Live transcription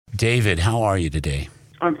David, how are you today?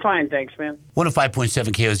 I'm fine, thanks, man. 105.7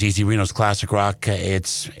 KOZZ Reno's Classic Rock.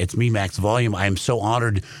 It's me, Max Volume. I'm so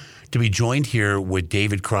honored to be joined here with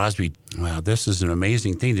David Crosby. Wow, this is an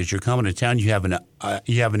amazing thing that you're coming to town. You have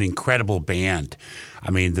an incredible band.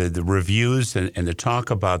 I mean, the reviews and the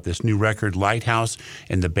talk about this new record, Lighthouse,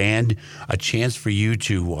 and the band, a chance for you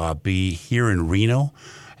to be here in Reno.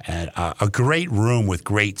 At a great room with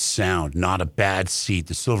great sound, not a bad seat.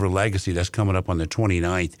 The Silver Legacy, that's coming up on the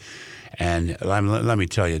 29th. And let me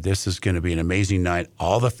tell you, this is going to be an amazing night.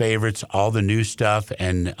 All the favorites, all the new stuff,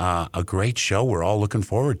 and a great show. We're all looking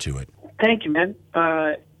forward to it. Thank you, man.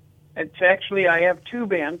 It's actually, I have two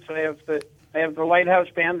bands. I have the Lighthouse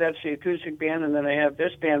Band, that's the acoustic band, and then I have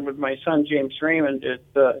this band with my son, James Raymond.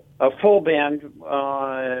 It's a full band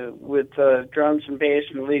with drums and bass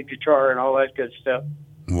and lead guitar and all that good stuff.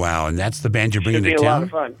 Wow, and that's the band you're bringing to town? Should be a lot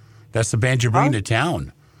of fun. That's the band you're bringing to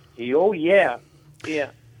town? Oh, yeah.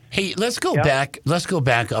 Yeah. Hey, let's go back. Let's go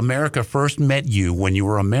back. America first met you when you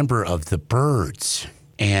were a member of the Byrds.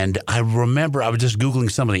 And I remember I was just Googling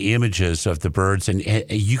some of the images of the Byrds, and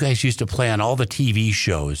you guys used to play on all the TV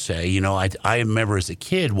shows. I remember as a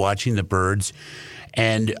kid watching the Byrds,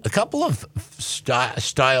 and a couple of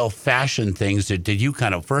style fashion things that did you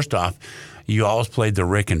kind of, first off, you always played the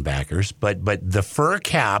Rickenbackers, but the fur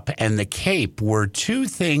cap and the cape were two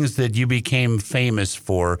things that you became famous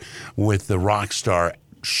for with the rock star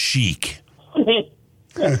Chic.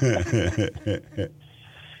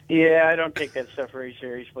 Yeah, I don't take that stuff very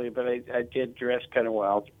seriously, but I did dress kind of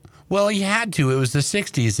wild. Well, you had to. It was the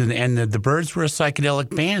 60s, and the Byrds were a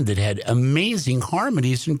psychedelic band that had amazing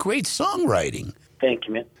harmonies and great songwriting. Thank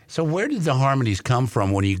you, man. So where did the harmonies come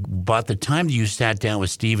from when you bought the time you sat down with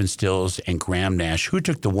Stephen Stills and Graham Nash? Who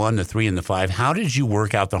took the 1, the 3, and the 5? How did you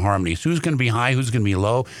work out the harmonies? Who's going to be high? Who's going to be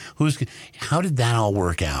low? How did that all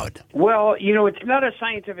work out? Well, it's not a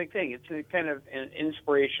scientific thing. It's a kind of an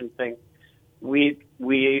inspiration thing. We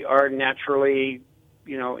are naturally,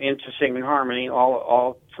 into singing harmony.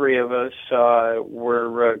 All three of us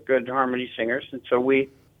were good harmony singers, and so we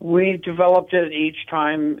developed it each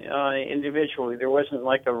time individually. There wasn't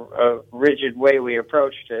like a rigid way we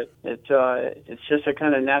approached it. It's just a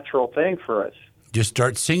kind of natural thing for us. Just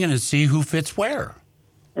start singing and see who fits where.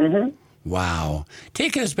 Mm-hmm. Wow.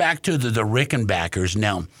 Taking us back to the Rickenbackers.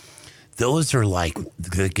 Now, those are like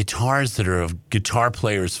the guitars that are guitar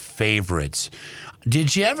players' favorites.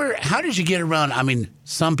 How did you get around? I mean,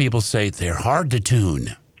 some people say they're hard to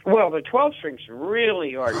tune. Well, the 12 strings are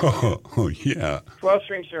really hard to tune. Oh, yeah. 12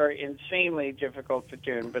 strings are insanely difficult to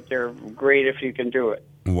tune, but they're great if you can do it.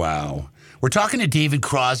 Wow. We're talking to David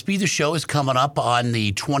Crosby. The show is coming up on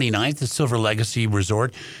the 29th at Silver Legacy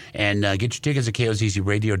Resort. And get your tickets at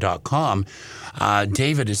KOZZradio.com.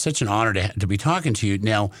 David, it's such an honor to be talking to you.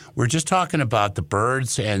 Now, we're just talking about the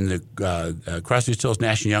Byrds and the Crosby, Stills,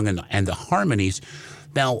 Nash & Young and the harmonies.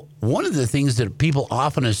 Now, one of the things that people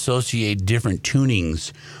often associate different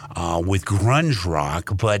tunings with grunge rock,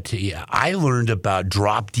 but I learned about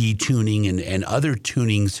drop D tuning and other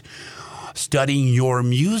tunings studying your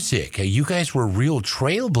music. You guys were real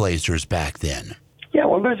trailblazers back then. Yeah,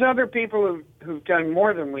 well, there's other people who've done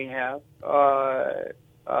more than we have. But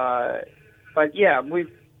yeah, the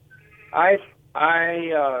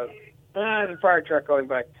fire truck going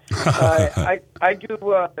by.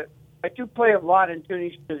 I do play a lot in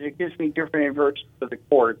tunings because it gives me different inversions of the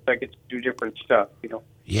chords. I get to do different stuff,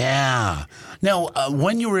 Yeah. Now,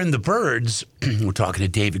 when you were in the Byrds, we're talking to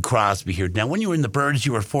David Crosby here. Now, when you were in the Byrds,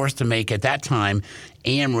 you were forced to make, at that time,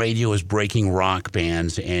 AM radio was breaking rock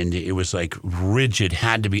bands, and it was like rigid,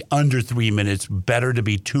 had to be under 3 minutes, better to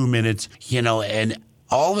be 2 minutes, and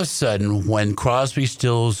all of a sudden, when Crosby,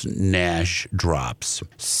 Stills, Nash drops,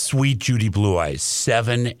 Sweet Judy Blue Eyes,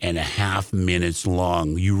 7.5 minutes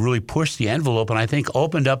long, you really pushed the envelope and I think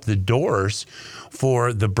opened up the doors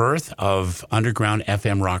for the birth of underground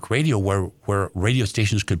FM rock radio where radio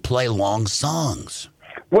stations could play long songs.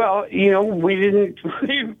 Well, we didn't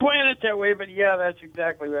plan it that way, but yeah, that's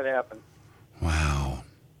exactly what happened. Wow.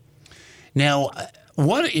 Now,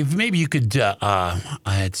 what if maybe you could,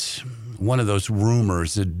 it's one of those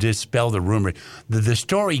rumors that dispel the rumor. The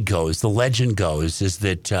story goes, the legend goes, is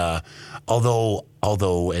that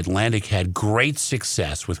although Atlantic had great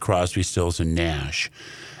success with Crosby, Stills, and Nash,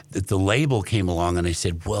 that the label came along and they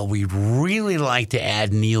said, well, we'd really like to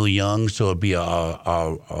add Neil Young so it'd be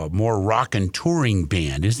a more rock and touring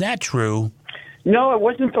band. Is that true? No, it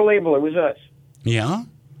wasn't the label. It was us. Yeah?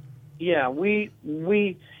 Yeah, we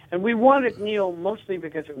wanted Neil mostly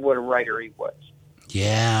because of what a writer he was.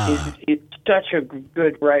 Yeah. He's such a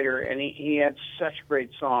good writer, and he had such great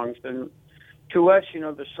songs. And to us,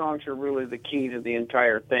 the songs are really the key to the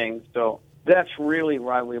entire thing. So that's really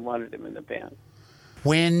why we wanted him in the band.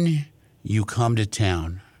 When you come to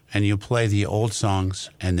town and you play the old songs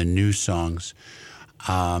and the new songs,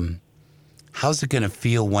 how's it going to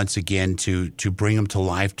feel once again to bring them to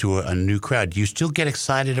life to a new crowd? Do you still get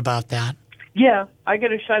excited about that? Yeah, I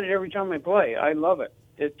get excited every time I play. I love it.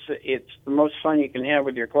 It's the most fun you can have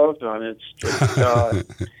with your clothes on. It's just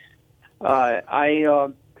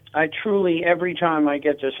I truly, every time I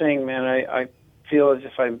get to sing, man, I feel as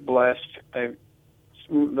if I'm blessed. It's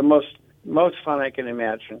the most fun I can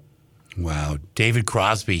imagine. Wow. David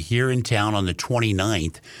Crosby here in town on the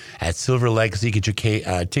 29th at Silver Legacy. Get your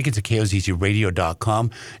tickets at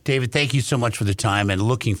KOZZRadio.com. David, thank you so much for the time and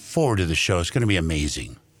looking forward to the show. It's going to be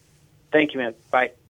amazing. Thank you, man. Bye.